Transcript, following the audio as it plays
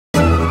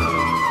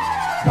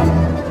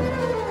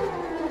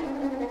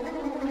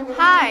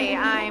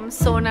Hi, I'm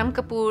Sonam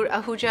Kapoor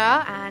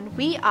Ahuja and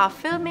we are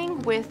filming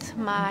with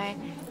my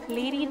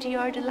Lady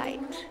Dior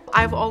delight.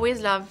 I've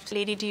always loved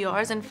Lady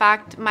Dior's. In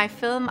fact, my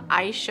film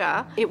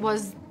Aisha, it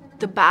was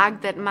the bag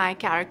that my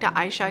character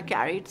Aisha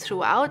carried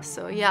throughout.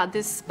 So yeah,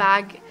 this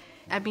bag,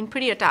 I've been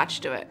pretty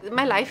attached to it.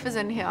 My life is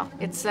in here.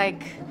 It's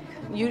like,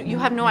 you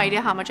have no idea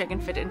how much I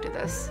can fit into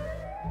this.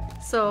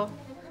 So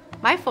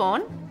my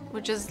phone,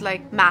 which is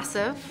like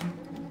massive,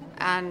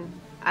 and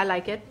I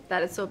like it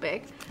that it's so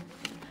big.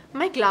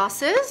 My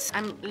glasses,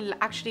 I'm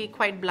actually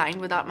quite blind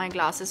without my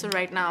glasses, so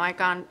right now I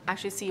can't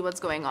actually see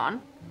what's going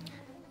on.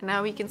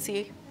 Now we can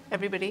see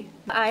everybody.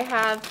 I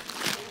have,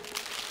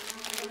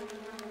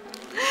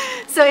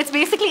 so it's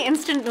basically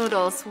instant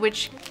noodles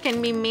which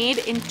can be made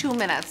in 2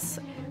 minutes.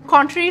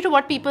 Contrary to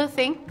what people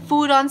think,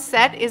 food on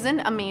set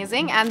isn't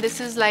amazing, and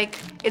this is like,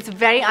 it's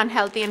very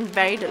unhealthy and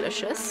very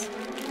delicious.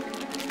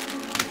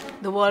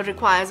 The world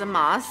requires a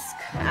mask,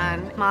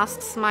 and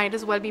masks might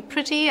as well be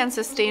pretty and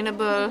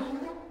sustainable.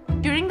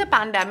 During the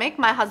pandemic,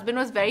 my husband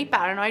was very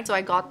paranoid, so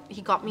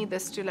he got me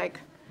this to like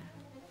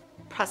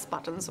press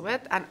buttons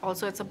with, and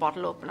also it's a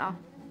bottle opener.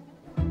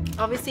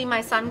 Obviously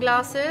my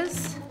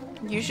sunglasses,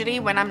 usually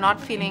when I'm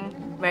not feeling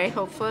very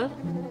hopeful,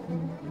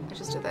 I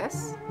just do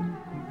this.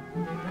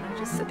 And I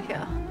just sit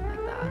here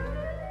like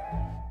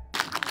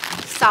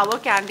that. Sour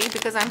candy,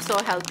 because I'm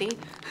so healthy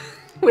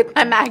with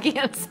my Maggie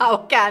and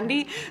sour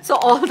candy. So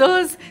all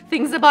those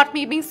things about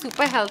me being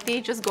super healthy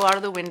just go out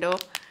of the window.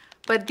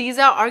 But these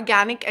are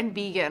organic and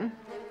vegan.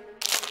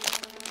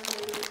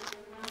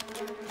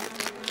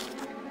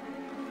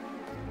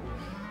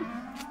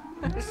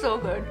 It's so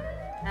good.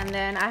 And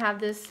then I have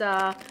this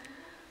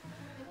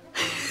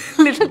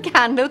little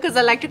candle because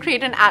I like to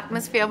create an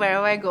atmosphere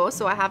wherever I go.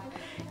 So I have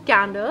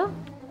candle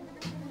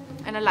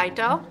and a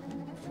lighter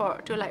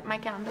to light my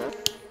candle.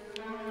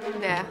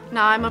 There.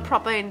 Now I'm a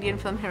proper Indian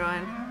film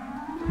heroine.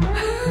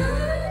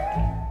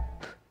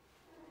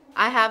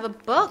 I have a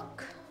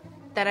book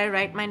that I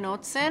write my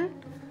notes in.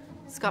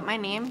 It's got my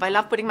name. I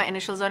love putting my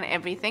initials on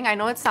everything. I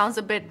know it sounds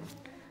a bit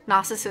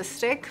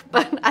narcissistic,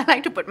 but I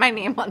like to put my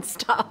name on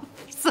stuff.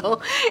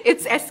 So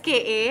it's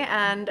SKA,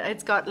 and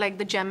it's got like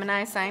the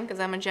Gemini sign because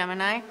I'm a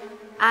Gemini.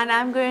 And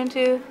I'm going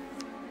to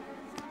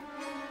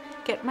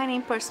get my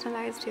name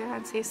personalized here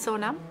and say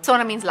Sonam.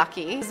 Sonam means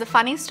lucky. The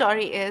funny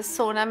story is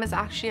Sonam is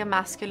actually a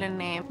masculine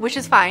name, which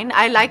is fine.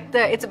 I like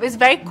it's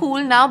very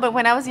cool now, but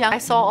when I was young, I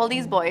saw all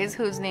these boys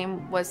whose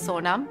name was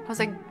Sonam. I was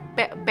like,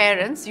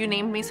 parents, you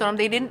named me Sonam.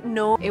 They didn't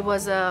know it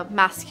was a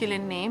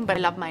masculine name, but I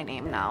love my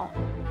name now.